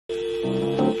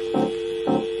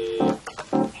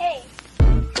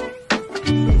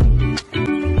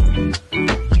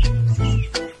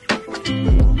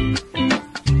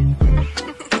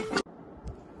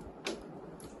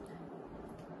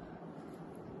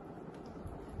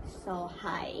So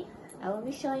hi, I will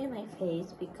be showing you my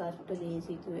face because too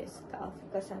lazy to do stuff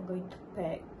because I'm going to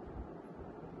pack.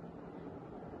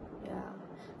 Yeah,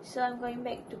 so I'm going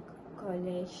back to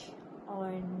college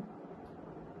on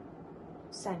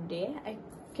Sunday. I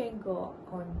can go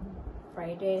on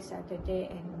Friday,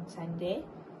 Saturday, and Sunday.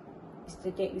 It's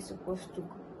the date we're supposed to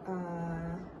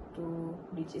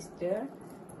register,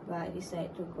 but I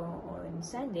decided to go on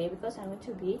Sunday because I want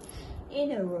to be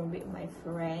in a room with my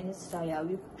friends. So yeah,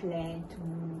 we plan to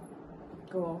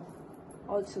go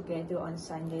all together on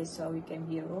Sunday so we can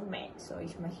be a roommate, so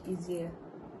it's much easier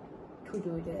to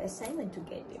do the assignment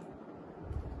together.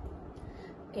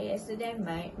 Okay, yesterday I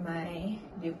met my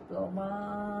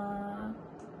diploma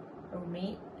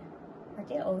roommate, but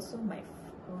they're also my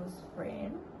close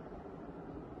friend.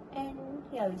 And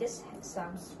yeah, we just had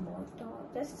some small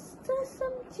talk, just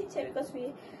some chit chat because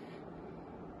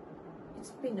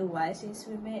it's been a while since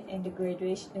we met, and the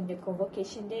graduation and the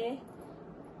convocation day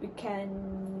we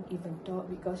can't even talk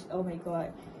because oh my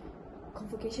god,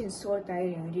 convocation is so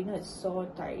tiring. You know, it's so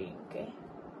tiring. Okay.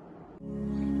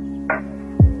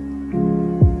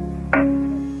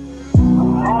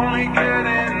 Only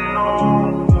getting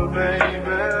older,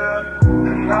 baby,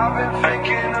 and I've been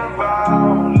thinking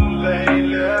about it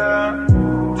lately.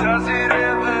 Does it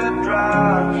ever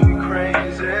drive you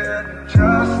crazy?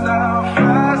 Just how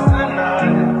fast the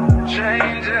night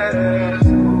changes.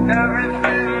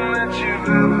 Everything that you've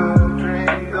ever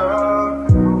dreamed of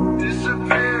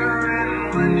disappearing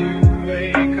when you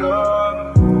wake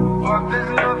up, but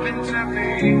there's nothing to be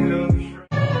afraid.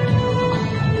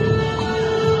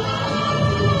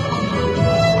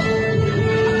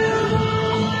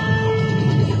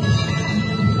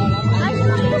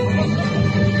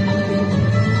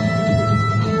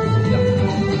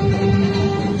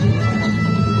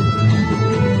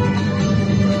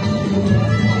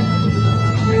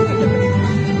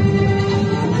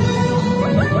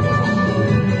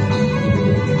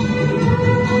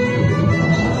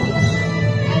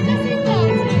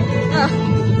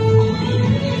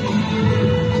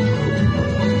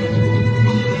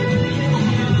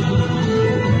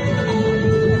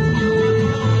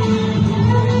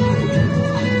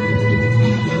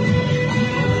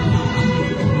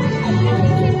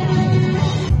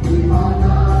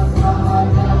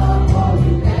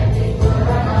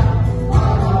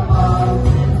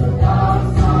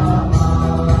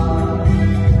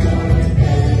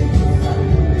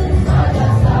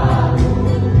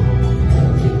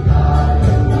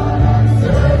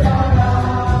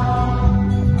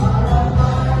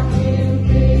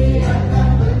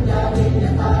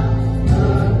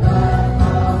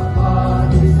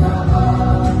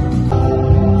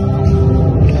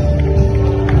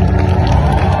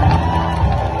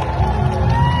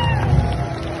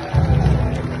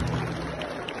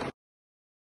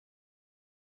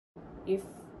 If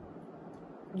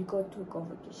you go to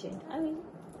convocation,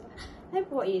 I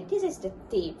brought you. This is the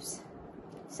tips.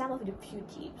 Some of the few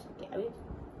tips. Okay, I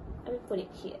will put it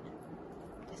here.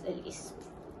 Just a list.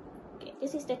 Okay,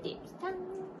 this is the tips. Done.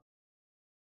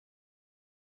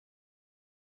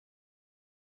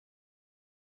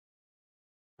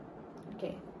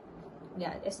 Okay,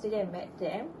 yeah. Yesterday I met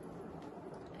them,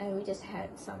 and we just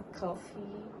had some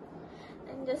coffee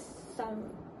and just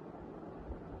some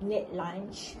late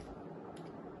lunch.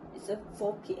 It's a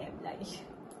 4 p.m. lunch.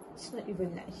 It's not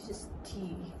even lunch, it's just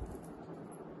tea.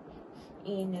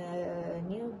 In a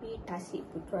newbie Tasik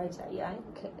Putrajaya,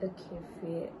 a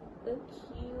cafe, a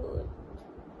cute,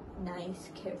 nice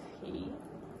cafe.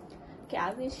 Okay, I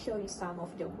will show you some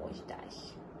of the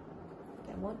montage.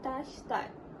 Okay, montage start.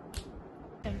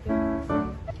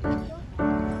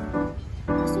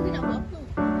 So, nak buat apa?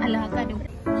 Alah, kan ada.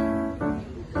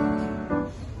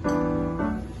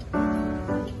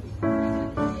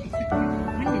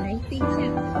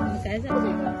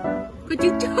 Kau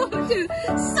cucuk je.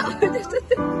 Sok je.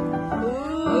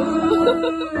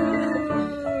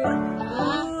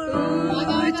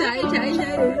 Cari.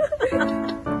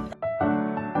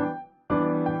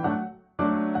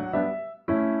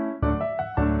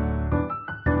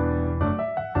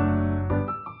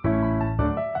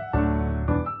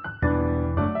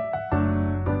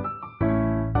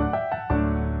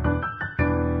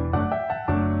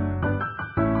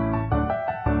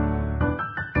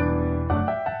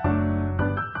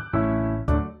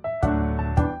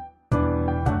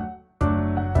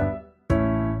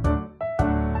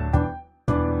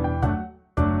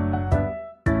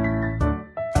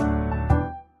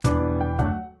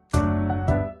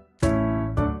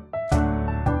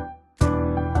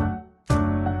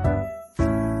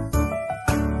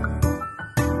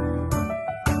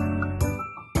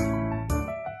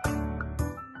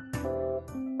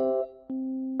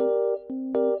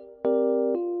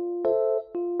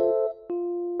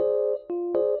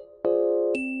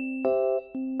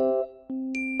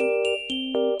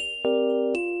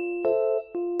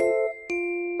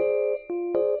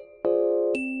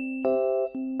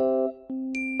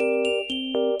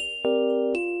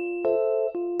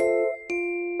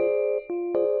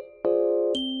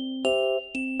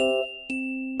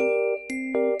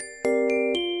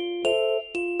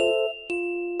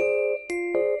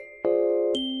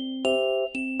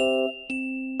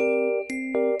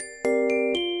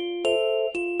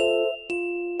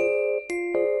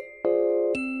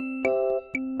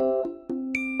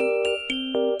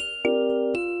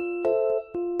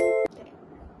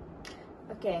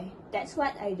 Okay, that's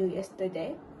what I do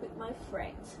yesterday with my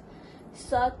friends.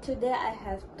 So today I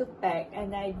have to pack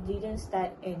and I didn't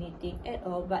start anything at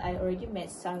all, but I already made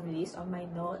some lists on my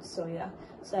notes, so yeah,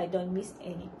 so I don't miss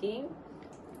anything.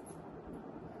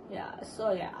 Yeah, so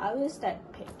yeah, I will start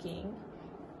packing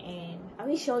and I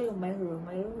will show you my room.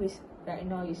 My room is right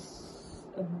now is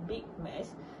a big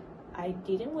mess. I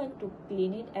didn't want to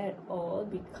clean it at all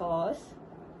because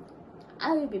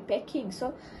I will be packing,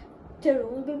 so the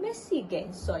room will be messy again.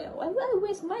 So yeah, why will I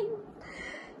waste my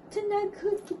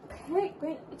tenaga to pack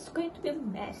when it's going to be a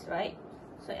mess, right?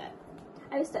 So yeah,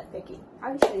 I will start packing.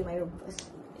 I will show you my room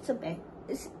first. It's a bag.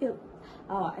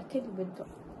 I can't even talk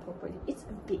properly. It's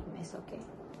a big mess, okay?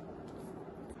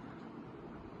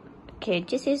 Okay,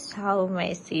 this is how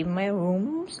messy my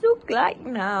rooms look like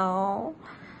now.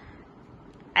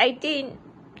 I didn't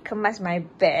kemas my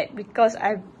bed because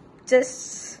I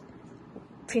just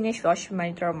finished washing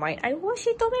my drama. I wash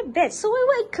it on my bed, so why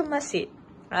would I kemas it,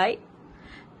 right?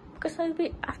 Because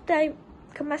after I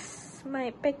kemas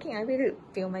my packing, I will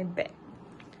fill my bed.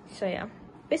 So yeah,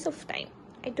 waste of time.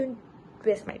 I don't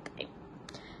waste my time.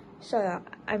 So yeah,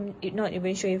 I'm not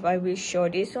even sure if I will show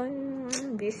this on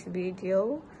this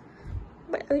video,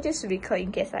 but I will just record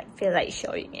in case I feel like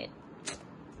showing it.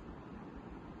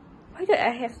 Why do I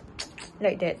have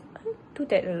like that? I do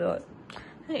that a lot.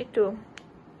 I need to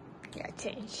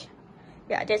change.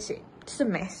 Yeah, that's it. It's a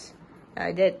mess.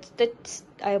 That's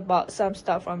I bought some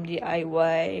stuff from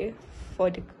DIY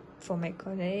for my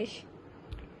college.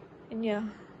 And yeah,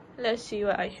 let's see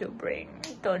what I should bring.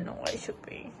 I don't know what I should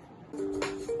bring.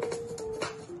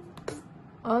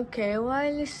 Okay,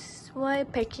 while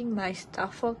packing my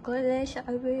stuff for college,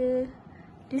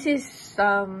 this is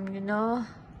some,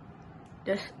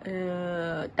 just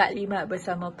taklimat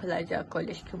bersama pelajar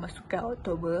college kemasukan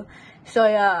Oktober. So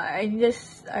yeah,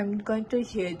 I'm going to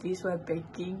hear this while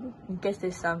packing in case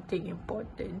there's something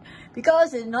important,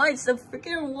 because it's a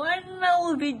freaking 1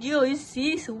 hour video. You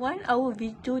see, it's 1 hour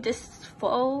video just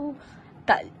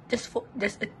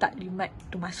a taklimat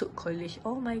to masuk college.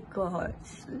 Oh my god,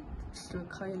 it's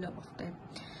quite a lot of time.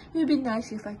 It would be nice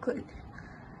if I could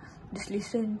just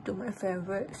listen to my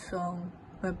favorite song,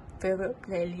 my favorite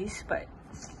playlist, but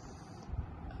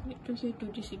I need to hear to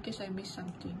this in case I miss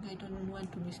something. I don't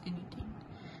want to miss anything.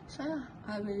 So yeah,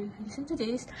 I will listen to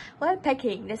this while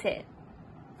packing. That's it.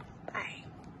 Bye.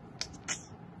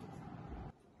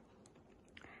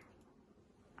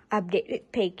 Update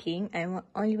with packing. I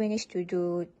only managed to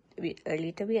do with a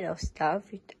little bit of stuff.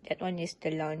 That one is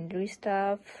the laundry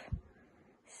stuff,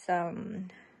 some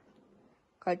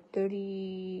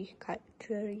cutlery,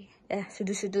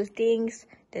 sudu things,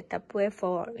 the Tupperware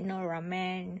for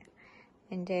ramen,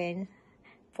 and then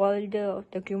folder of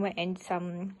document and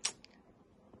some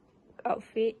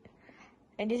outfit.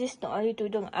 And this is not only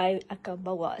tudung I akan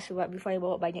bawa, sebab before I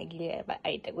bawa banyak gila, but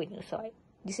I tak guna, so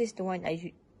this is the one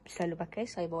I selalu pakai,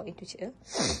 so I bawa into chair.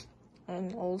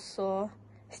 And also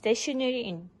stationery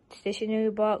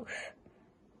box,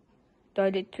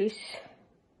 toiletries.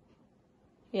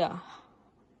 Yeah,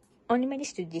 only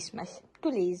managed to do this much.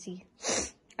 Too lazy.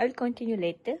 I will continue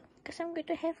later because I'm going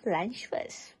to have lunch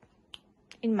first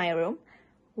in my room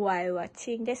while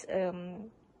watching this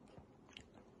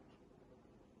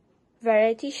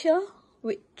variety show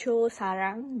with Cho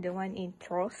Sarang, the one in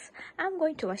Tross. I'm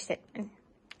going to watch that.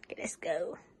 Okay, let's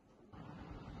go.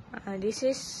 This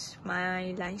is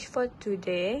my lunch for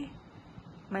today.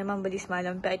 My mom beli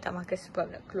semalam, but I tak makan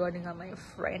sebab nak keluar dengan my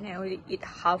friend. I only eat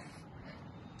half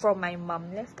from my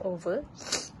mom leftover.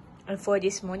 And for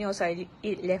this morning also I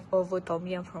eat leftover tom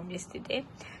yum from yesterday.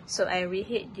 So I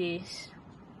reheat this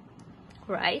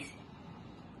rice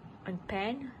on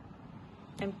pan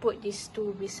and put these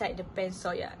two beside the pan,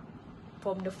 so yeah,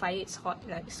 from the fire it's hot,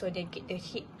 like, so they get the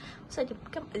heat, so they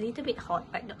become a little bit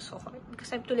hot but not so hot,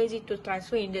 because I'm too lazy to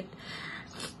transfer in the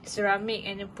ceramic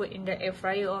and then put in the air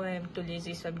fryer, or I'm too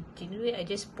lazy, so I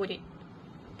just put it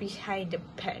behind the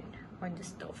pan on the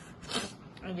stove.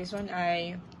 And this one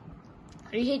I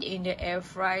reheat in the air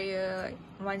fryer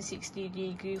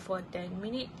 160 for 10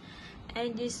 minutes.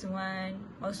 And this one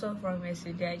also from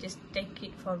yesterday, I just take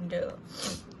it from the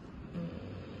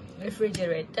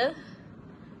refrigerator.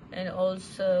 And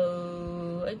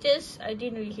also I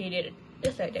didn't reheat it,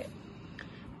 just like that.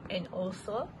 And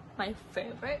also my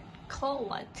favorite, cold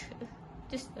water,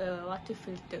 just a water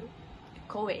filter,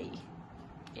 Koei.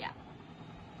 Yeah,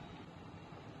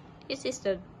 this is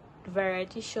the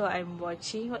variety show I'm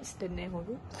watching. What's the name of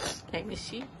it? Let me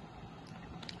see.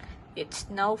 It's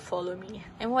Now Follow Me.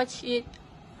 I watch it.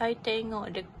 I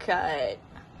tengok dekat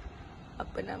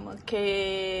apa nama,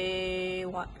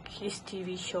 what Kiss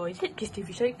TV show, is it Kiss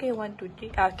TV show?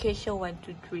 K123, K show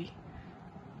 123. You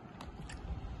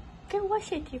can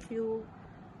watch it if you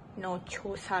know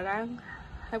Cho Sarang.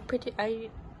 I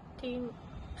think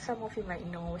some of you might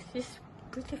know. She's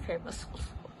pretty famous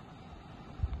also.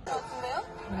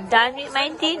 Done with my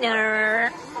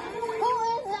dinner.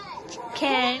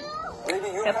 Chicken.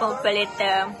 The pompelet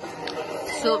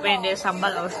soup and the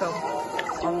sambal also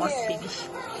almost finished.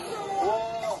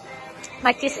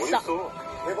 My kids stop.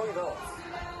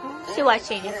 She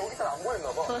watching it.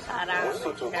 So Sarah.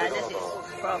 Yeah, this is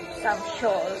from some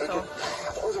show also.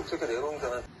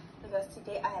 Because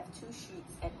today I have 2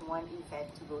 shoots and 1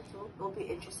 event to go to. It will be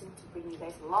interesting to bring you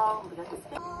guys along because it's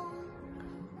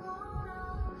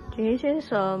this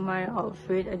is my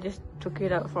outfit. I just took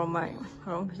it out from my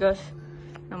room because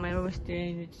my room is still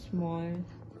a bit small.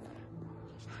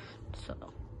 So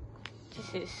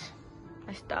this is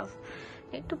my stuff.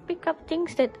 I need to pick up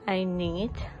things that I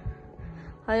need.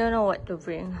 I don't know what to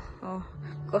bring. Oh,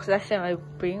 because last time I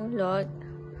bring a lot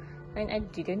and I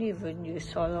didn't even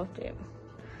use all of them.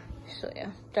 So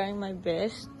yeah, trying my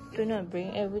best to not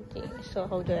bring everything. So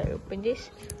how do I open this?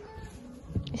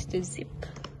 It's the zip.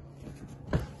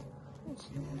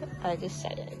 The other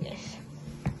side, I guess.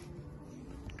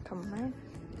 Come on.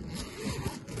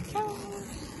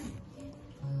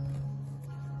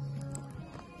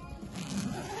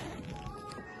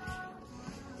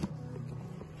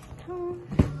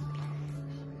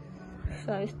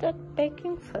 So I start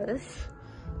packing first.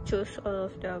 Choose all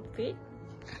of the outfit.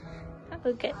 I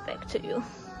will get back to you.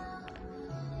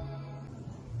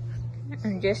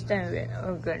 And just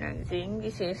organizing.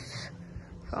 This is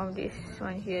from this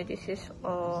one here. This is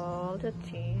all the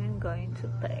thing I'm going to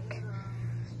pack.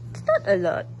 It's not a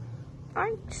lot.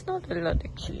 It's not a lot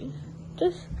actually.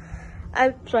 Just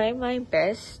I'll try my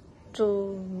best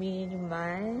to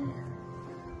minimize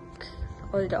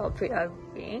all the outfit I've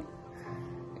been.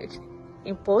 It's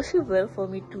impossible for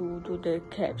me to do the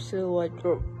capsule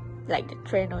wardrobe like the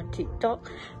trend on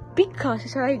TikTok, because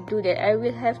if I do that I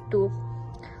will have to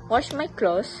wash my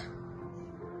clothes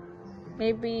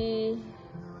maybe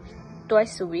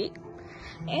twice a week,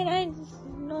 and I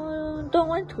don't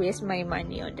want to waste my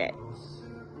money on that.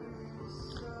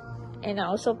 And I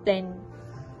also don't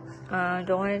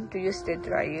want to use the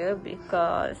dryer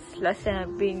because last time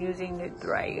I've been using the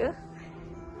dryer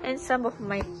and some of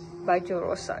my baju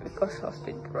rosak because of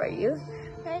the dryer,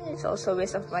 and it's also a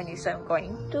waste of money. So I'm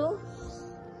going to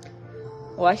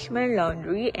wash my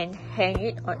laundry and hang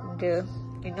it on the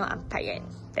untied.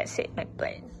 That's it, my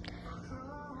plan.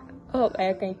 Oh,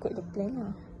 I akan ikut the plan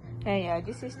lah. And yeah,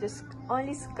 this is the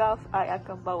only scarf I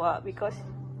akan bawa because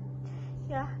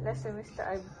last semester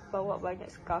I bawa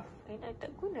banyak scarf and I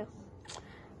tak guna.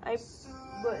 I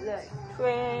bought like 40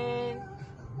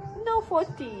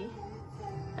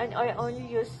 and I only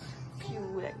use few.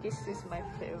 Like this is my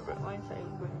favorite one, so I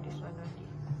bought this one only.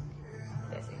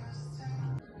 That's it.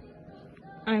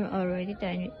 I'm already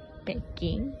done with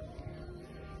packing.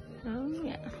 Oh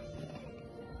yeah,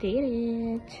 did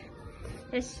it.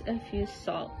 There's a few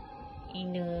socks,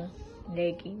 inner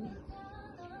legging,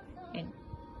 and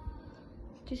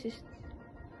this is,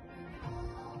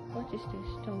 what is this?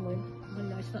 Towel?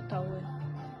 No, it's not towel.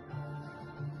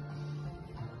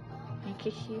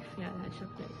 Handkerchief? Yeah, that's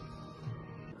okay.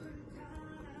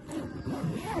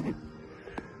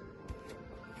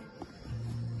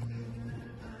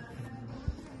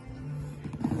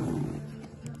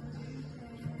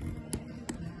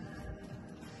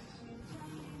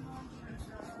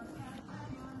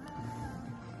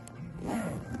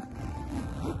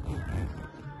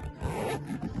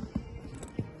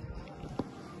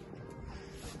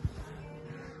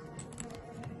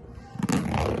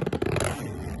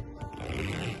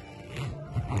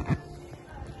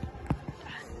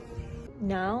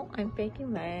 Now I'm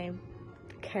packing my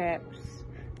caps.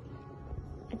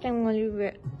 I think I'm only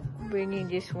bringing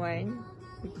this one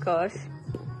because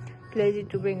it's lazy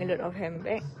to bring a lot of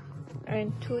handbag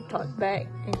and 2 tote bag,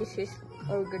 and this is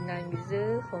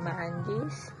organizer for my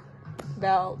undies,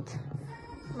 belt,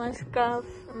 my scarf,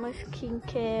 my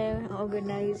skincare,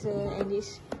 organizer, and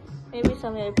this maybe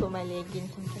somewhere I put my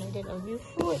leggings, something like that, or new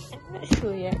food. I'm not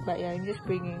sure yet, but yeah, I'm just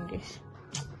bringing this.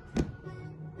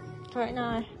 Right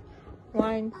now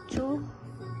 1, 2,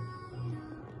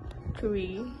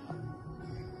 3.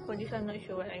 For this I'm not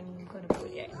sure what I'm gonna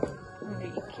put yet on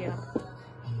the IKEA.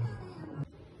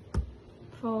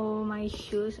 For my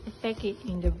shoes, I pack it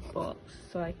in the box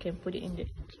so I can put it in the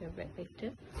IKEA bag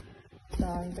later. So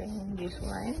I'm bringing this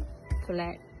one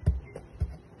flat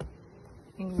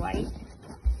in white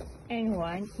and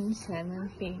one in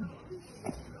salmon pink.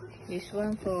 This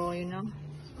one for, you know,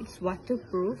 it's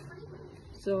waterproof.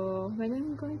 So when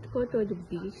I'm going to go to the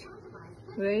beach,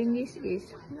 wearing this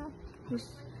is, you know,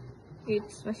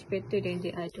 it's much better than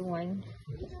the other one.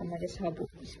 Sama ada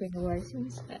sabuk. It's been a while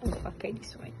since I'll pakai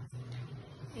this one.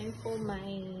 And for my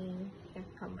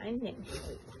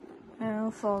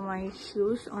for my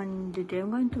shoes on the day,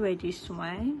 I'm going to wear this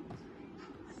one.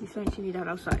 This one actually dah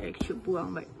rasa I should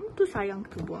buang, but too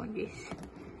sayang to buang this.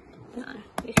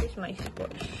 This is my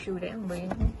sports shoe that I'm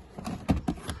wearing.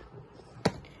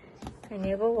 I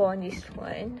never worn this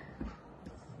one.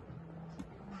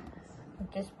 I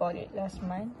just bought it last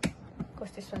month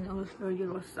because this one was already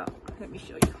rosak. Let me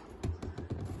show you.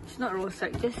 It's not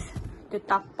rosak, just the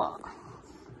tapak.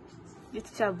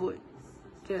 It's cabut.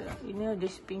 You know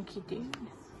this pinky thing.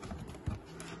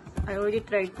 I already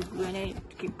tried to do and it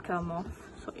keep come off.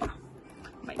 So yeah,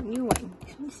 my new one.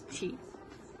 This one's cheap.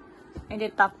 And the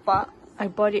tapak,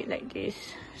 I bought it like this.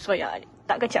 So yeah,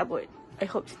 tak cabut. I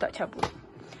hope it's tak cabut.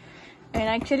 And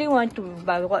I actually want to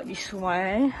buy this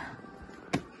one,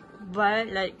 but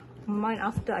like a month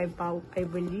after I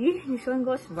believe this one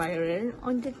goes viral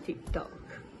on the TikTok.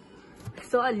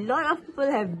 So a lot of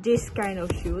people have this kind of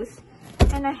shoes,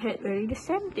 and I had wearing the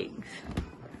same things.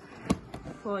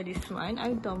 For this one,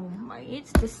 I don't mind.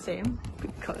 It's the same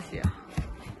because yeah,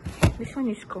 this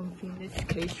one is comfy, it's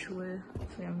casual.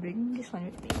 So I'm bringing this one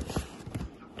with me.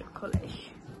 The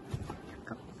college.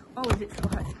 Oh, is it so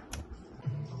hard?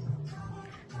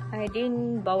 I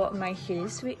didn't bawa my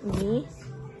heels with me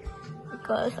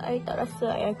because I tak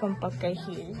rasa I akan pakai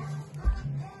heels.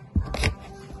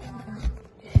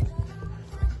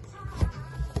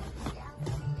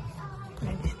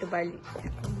 Nanti terbalik.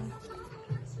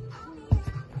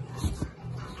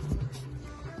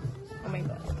 Oh my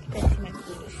god, that's my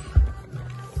heels.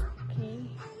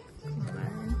 Okay, come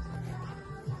on.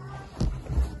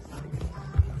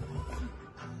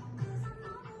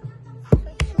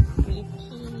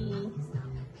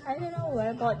 I don't know what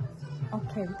about.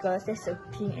 Okay, because there's a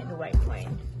pink and white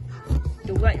one.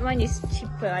 The white one is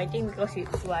cheaper, I think, because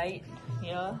it's white.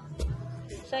 Yeah.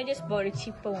 So I just bought a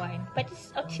cheaper one, but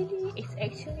it's actually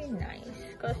nice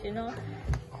because you know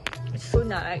it's so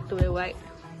nice, like, to wear white.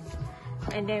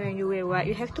 And then when you wear white,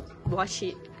 you have to wash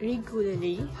it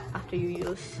regularly after you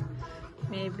use.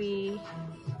 Maybe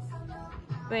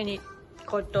when it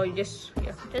kotor, you just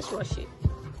wash it.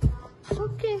 It's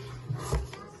okay.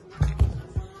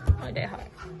 Not that hard.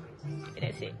 Okay,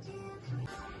 that's it.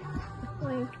 I'm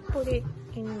going to put it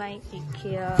in my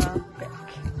IKEA bag.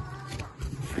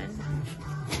 And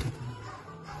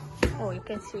oh, you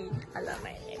can see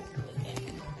alamat and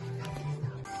everything.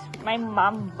 My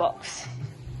mom box.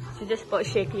 She just bought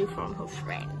Shakely from her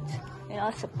friends. And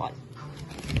I'll support.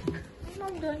 My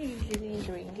mom don't usually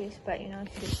drink this, but you know,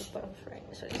 she support her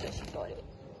friends, so she got it.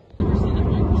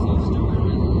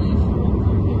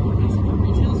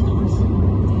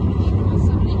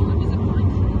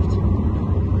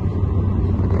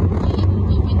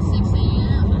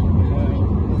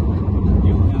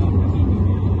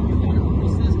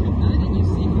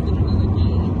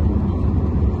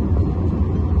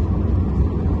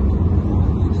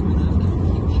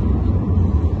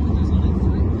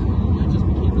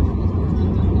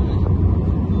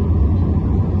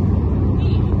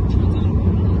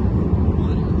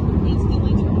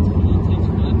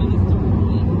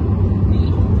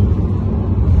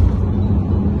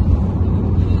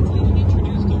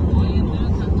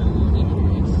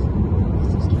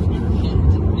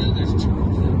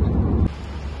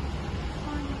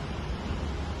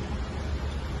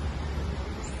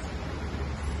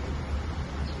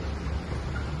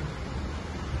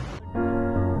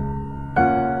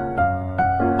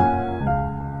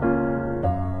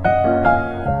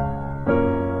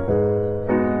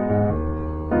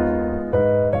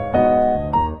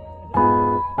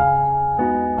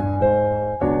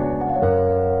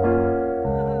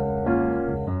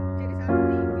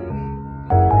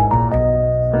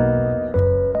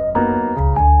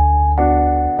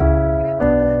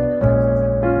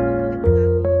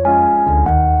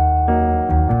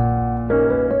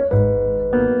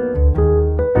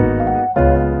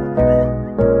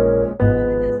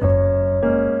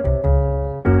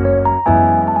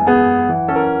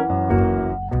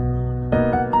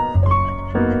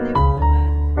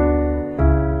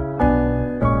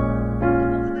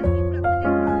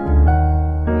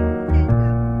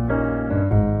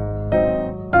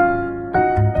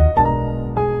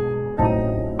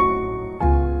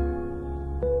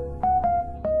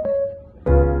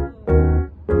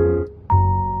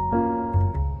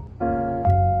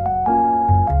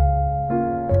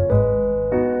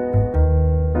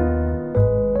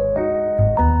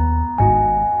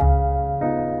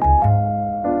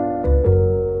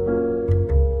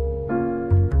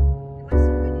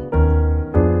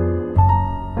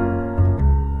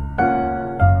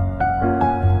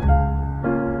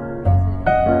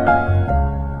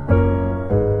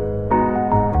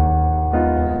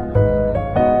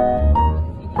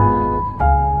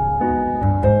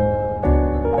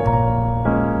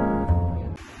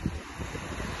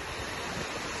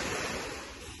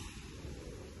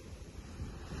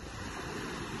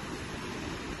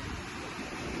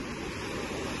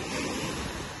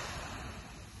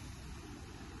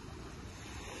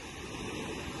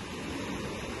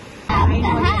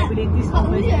 boleh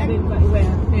discover quite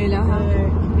well. Yalah.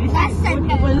 This is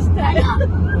football style.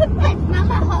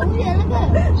 Mama Hot Wheel ke?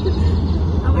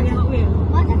 Apa yang Hot Wheel?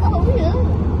 Mana kat Hot Wheel?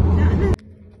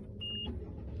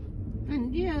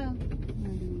 Dia.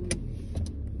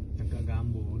 Cakap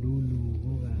gambar dulu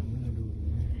korang. Aduh.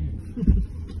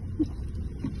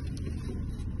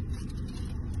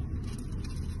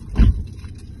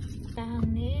 Tahan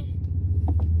ni.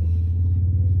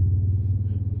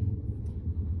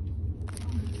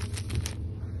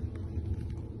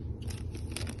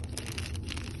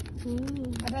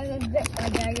 Ada grab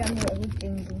ada ayam buat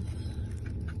kucing tu.